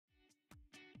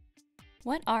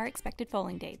What are expected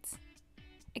foaling dates?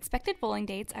 Expected foaling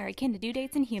dates are akin to due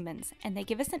dates in humans, and they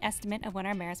give us an estimate of when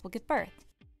our mares will give birth.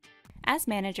 As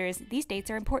managers, these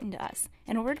dates are important to us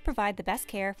in order to provide the best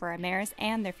care for our mares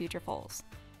and their future foals.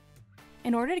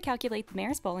 In order to calculate the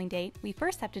mare's foaling date, we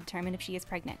first have to determine if she is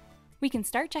pregnant. We can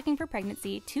start checking for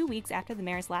pregnancy 2 weeks after the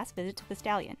mare's last visit to the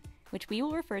stallion, which we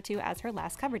will refer to as her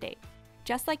last cover date.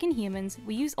 Just like in humans,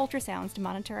 we use ultrasounds to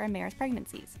monitor our mare's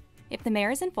pregnancies. If the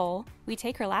mare is in foal, we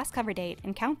take her last cover date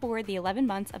and count forward the 11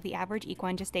 months of the average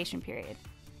equine gestation period.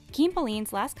 Keen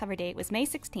Pauline's last cover date was May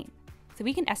 16th, so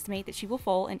we can estimate that she will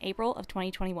foal in April of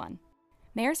 2021.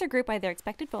 Mares are grouped by their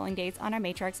expected foaling dates on our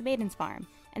matriarch's maidens farm,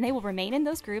 and they will remain in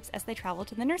those groups as they travel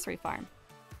to the nursery farm.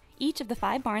 Each of the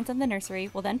 5 barns on the nursery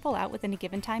will then foal out within a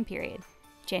given time period,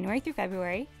 January through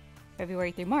February,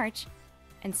 February through March,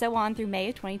 and so on through May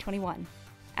of 2021.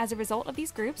 As a result of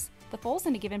these groups, the foals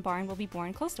in a given barn will be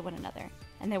born close to one another,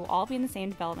 and they will all be in the same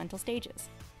developmental stages.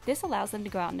 This allows them to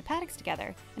go out into paddocks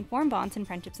together and form bonds and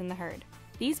friendships in the herd.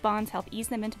 These bonds help ease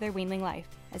them into their weanling life,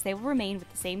 as they will remain with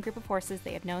the same group of horses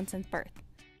they have known since birth.